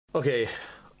Okay,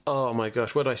 oh my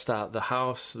gosh, where do I start? The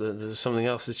house, there's something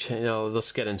else to change. Oh,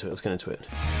 let's get into it.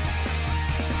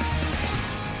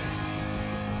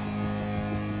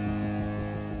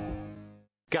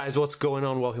 Guys, what's going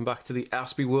on? Welcome back to the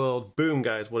Aspie world. Boom,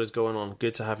 guys, what is going on?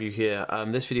 Good to have you here.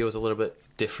 This video is a little bit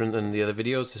different than the other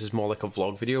videos. This is more like a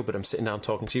vlog video, but I'm sitting down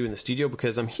talking to you in the studio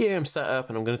because I'm here, I'm set up,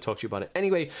 and I'm going to talk to you about it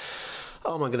anyway.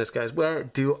 Oh my goodness, guys, where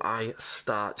do I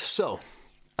start? So,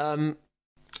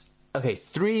 okay,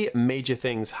 three major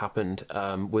things happened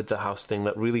with the house thing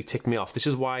that really ticked me off. This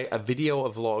is why a video,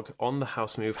 a vlog on the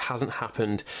house move hasn't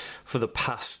happened for the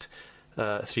past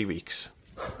 3 weeks.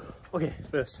 Okay,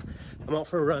 first, I'm out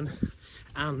for a run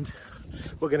and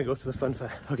we're going to go to the fun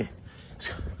fair. Okay, let's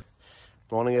go.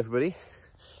 Morning, everybody.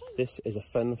 This is a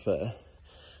fun fair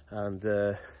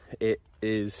and it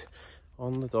is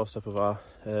on the doorstep of our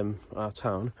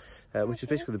town, which is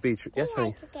basically the beach. Yes,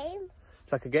 honey? It's like a game.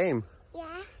 It's like a game? Yeah.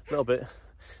 A little bit.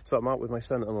 So I'm out with my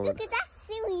son at the moment. Look at that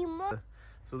silly monkey.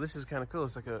 So this is kind of cool.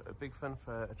 It's like a big fun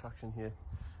fair attraction here.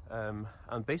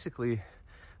 And basically,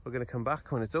 we're going to come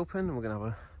back when it's open and we're going to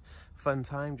have a fun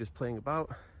time just playing about.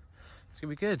 It's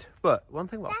going to be good. But one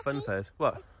thing about fun fairs...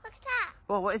 What? Look at that.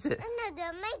 Well, what is it?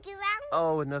 Another merry-go-round.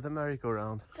 Oh, another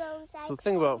merry-go-round. So the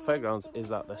thing about fairgrounds is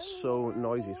that they're so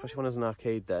noisy, especially when there's an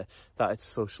arcade there, that it's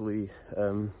socially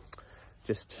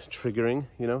just triggering,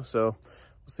 you know? So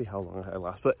we'll see how long I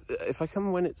last. But if I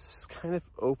come when it's kind of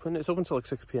open, it's open till like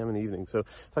 6 PM in the evening. So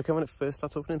if I come when it first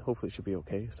starts opening, hopefully it should be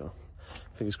okay. So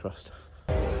fingers crossed.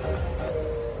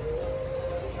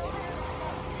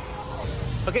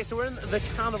 Okay, so we're in the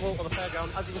carnival on the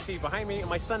fairground. As you can see behind me,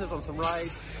 my son is on some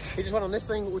rides. He just went on this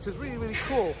thing, which was really, really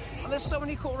cool. And there's so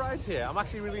many cool rides here. I'm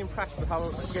actually really impressed with how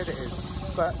good it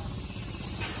is. But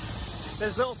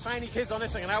there's little tiny kids on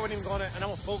this thing, and I wouldn't even go on it, and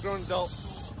I'm a full-grown adult.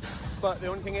 But the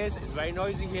only thing is, it's very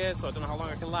noisy here, so I don't know how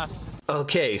long I can last.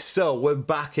 Okay, so we're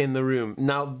back in the room.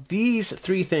 Now, these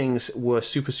three things were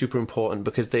super, super important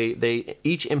because they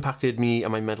each impacted me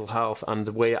and my mental health and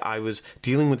the way I was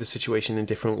dealing with the situation in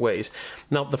different ways.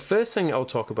 Now, the first thing I'll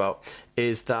talk about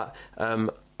is that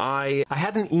I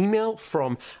had an email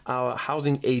from our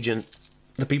housing agent,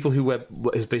 the people who were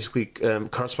basically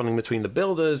corresponding between the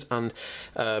builders and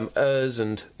us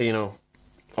and, you know,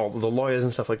 all the lawyers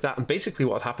and stuff like that. And basically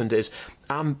what happened is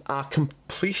our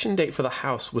completion date for the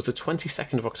house was the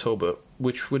 22nd of October,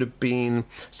 which would have been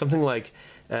something like,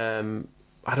 I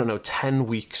don't know, 10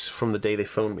 weeks from the day they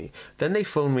phoned me. Then they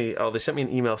phoned me, or they sent me an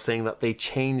email saying that they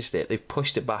changed it. They've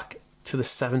pushed it back to the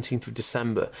 17th of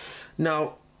December.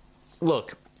 Now,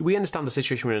 look, we understand the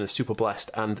situation we're in is super blessed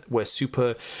and we're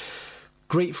super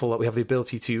grateful that we have the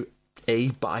ability to A,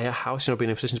 buy a house, you know, being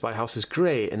in a position to buy a house is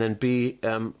great, and then B,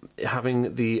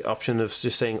 having the option of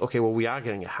just saying, okay, well, we are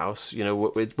getting a house, you know,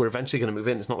 we're eventually going to move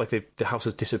in. It's not like the house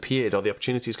has disappeared or the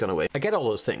opportunity's gone away. I get all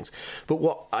those things, but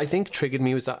what I think triggered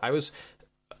me was that I was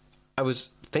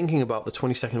thinking about the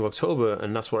 22nd of October,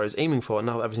 and that's what I was aiming for, and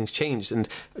now everything's changed, and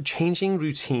changing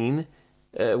routine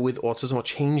with autism, or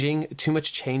changing too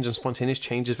much change and spontaneous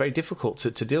change, is very difficult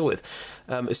to deal with.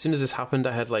 As soon as this happened,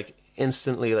 I had like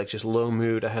instantly like just low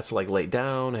mood. I had to like lay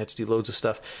down. I had to do loads of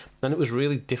stuff, and it was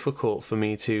really difficult for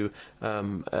me to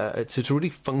really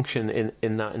function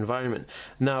in that environment.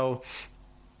 Now,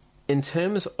 in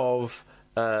terms of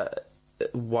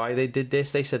why they did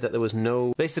this, they said that there was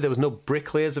no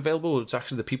bricklayers available. It's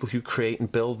actually the people who create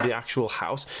and build the actual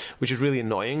house, which is really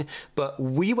annoying. But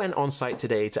we went on site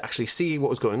today to actually see what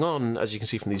was going on, as you can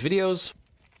see from these videos.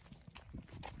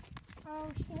 Oh,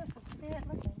 she knows what to do it.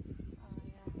 Look.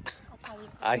 Oh,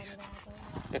 yeah. That's how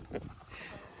you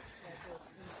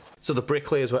So the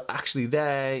bricklayers were actually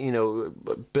there, you know,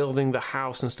 building the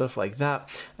house and stuff like that.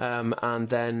 And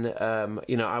then,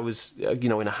 you know, I was, you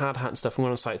know, in a hard hat and stuff, and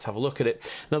went on site to have a look at it.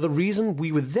 Now, the reason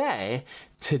we were there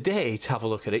today to have a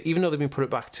look at it, even though they've been put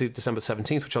it back to December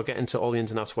 17th, which I'll get into all the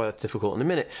ins and outs why that's difficult in a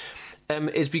minute,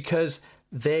 is because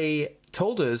they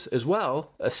told us as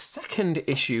well, a second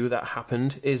issue that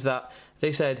happened is that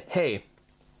they said, hey,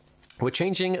 we're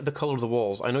changing the colour of the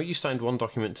walls. I know you signed one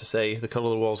document to say the colour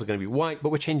of the walls are going to be white, but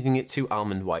we're changing it to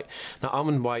almond white. Now,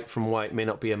 almond white from white may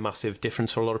not be a massive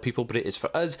difference for a lot of people, but it is for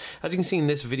us. As you can see in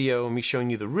this video and me showing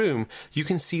you the room, you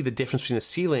can see the difference between the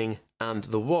ceiling and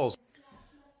the walls.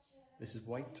 This is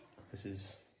white, this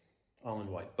is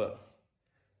almond white, but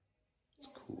it's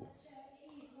cool.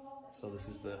 So this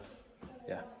is the,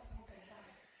 yeah.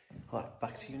 Alright,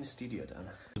 back to you in the studio, Dan.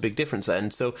 A big difference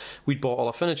then. So we'd bought all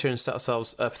our furniture and set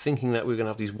ourselves up thinking that we were going to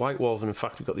have these white walls, and in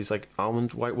fact we've got these like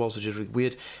almond white walls, which is really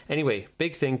weird. Anyway,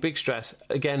 big thing, big stress.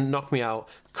 Again, knocked me out,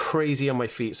 crazy on my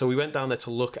feet. So we went down there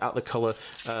to look at the colour,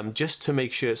 just to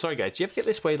make sure. Sorry guys, do you ever get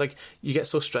this way, like you get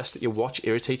so stressed that your watch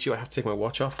irritates you? I have to take my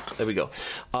watch off. There we go.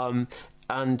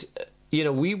 And you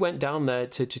know, we went down there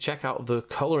to check out the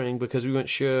colouring because we weren't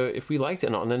sure if we liked it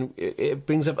or not. And then it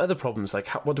brings up other problems, like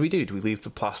what do we do? Do we leave the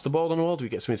plasterboard on the wall? Do we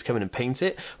get somebody to come in and paint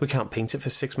it? We can't paint it for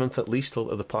 6 months at least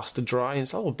till the plaster dry, and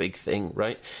it's all a big thing,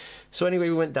 right? So anyway,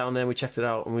 we went down there and we checked it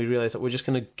out, and we realised that we're just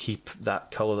going to keep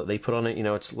that colour that they put on it. You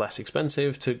know, it's less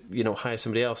expensive to, you know, hire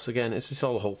somebody else. Again, it's just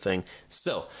all the whole thing.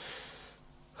 Still,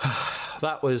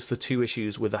 that was the 2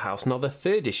 issues with the house. Now the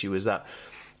third issue is that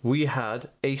we had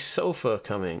a sofa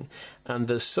coming, and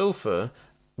the sofa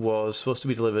was supposed to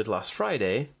be delivered last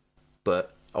Friday,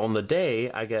 but on the day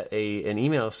I get an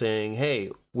email saying, hey,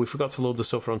 we forgot to load the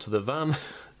sofa onto the van.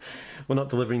 We're not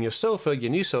delivering your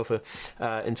new sofa,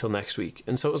 until next week.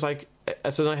 And so it was like,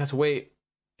 so then I had to wait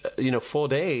 4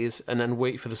 days and then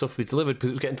wait for the stuff to be delivered,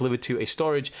 because it was getting delivered to a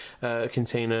storage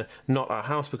container, not our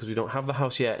house, because we don't have the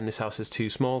house yet, and this house is too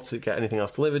small to get anything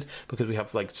else delivered because we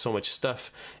have like so much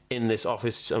stuff in this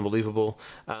office. It's unbelievable.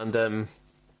 And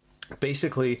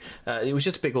basically it was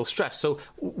just a big old stress. So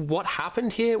what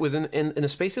happened here was in the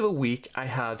space of a week I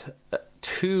had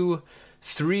three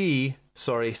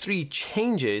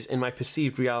changes in my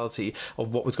perceived reality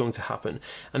of what was going to happen.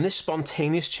 And this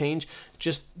spontaneous change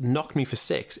just knocked me for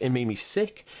 6. It made me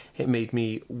sick. It made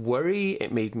me worry.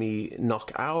 It made me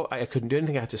knock out. I couldn't do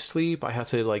anything. I had to sleep. I had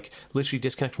to like literally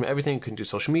disconnect from everything. Couldn't do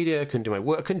social media. Couldn't do my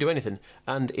work. Couldn't do anything.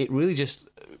 And it really just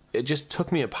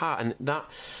took me apart. And that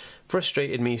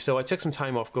frustrated me. So I took some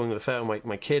time off going to the fair with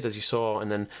my kid, as you saw, and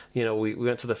then we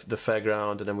went to the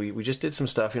fairground, and then we just did some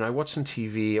stuff. I watched some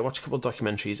TV, I watched a couple of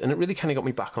documentaries, and it really kind of got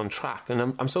me back on track.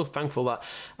 And I'm so thankful that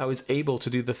I was able to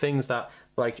do the things that,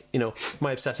 like,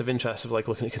 my obsessive interest of like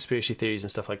looking at conspiracy theories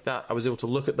and stuff like that. I was able to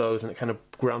look at those, and it kind of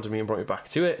grounded me and brought me back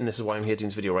to it. And this is why I'm here doing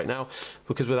this video right now,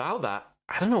 because without that,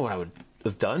 I don't know what I would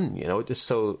have done.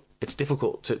 It's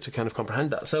difficult to kind of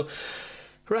comprehend that. So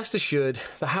rest assured,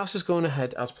 the house is going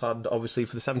ahead as planned, obviously,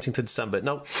 for the 17th of December.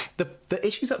 Now, the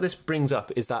issues that this brings up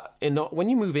is that when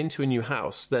you move into a new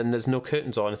house, then there's no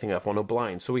curtains or anything up, or no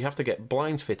blinds. So we have to get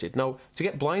blinds fitted. Now, to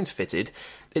get blinds fitted,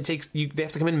 they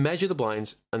have to come in and measure the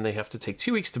blinds, and they have to take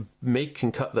 2 weeks to make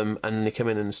and cut them, and then they come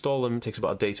in and install them. It takes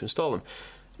about a day to install them.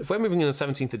 If we're moving in on the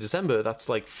 17th of December, that's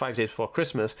like 5 days before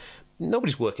Christmas.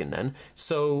 Nobody's working then.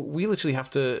 So we literally have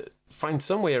to find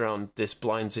some way around this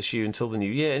blinds issue until the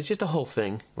new year. It's just a whole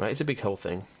thing, right? It's a big whole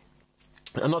thing.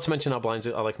 And not to mention our blinds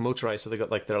are like motorized, so they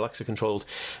got like they're Alexa controlled,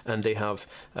 and they have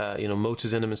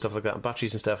motors in them and stuff like that, and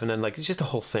batteries and stuff, and then like it's just a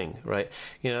whole thing, right?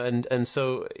 And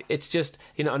so it's just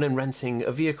and then renting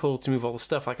a vehicle to move all the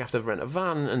stuff. Like I have to rent a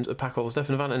van and pack all the stuff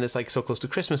in a van, and it's like so close to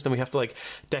Christmas. Then we have to like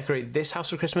decorate this house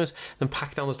for Christmas, then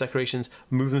pack down those decorations,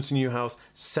 move them to a new house,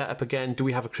 set up again. Do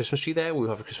we have a Christmas tree there? Will we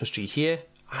have a Christmas tree here?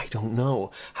 I don't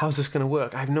know. How's this going to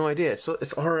work? I have no idea. So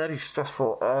it's already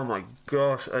stressful. Oh my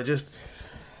gosh,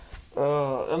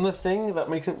 and the thing that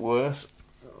makes it worse,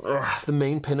 the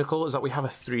main pinnacle, is that we have a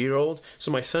 3-year-old.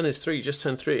 So my son is 3, just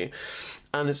turned 3.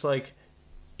 And it's like,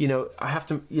 I have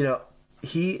to,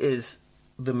 he is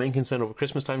the main concern over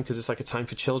Christmas time, because it's like a time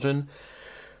for children.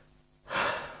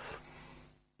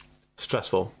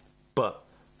 Stressful. But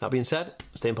that being said,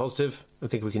 staying positive. I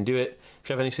think we can do it. If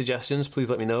you have any suggestions, please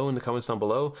let me know in the comments down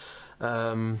below.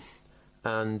 And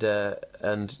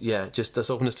yeah, just let's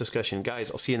open this discussion.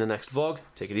 Guys, I'll see you in the next vlog.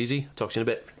 Take it easy. Talk to you in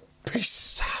a bit.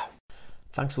 Peace.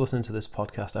 Thanks for listening to this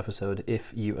podcast episode.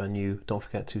 If you are new, don't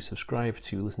forget to subscribe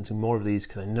to listen to more of these,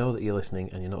 because I know that you're listening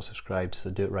and you're not subscribed, so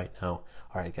do it right now.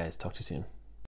 Alright guys, talk to you soon.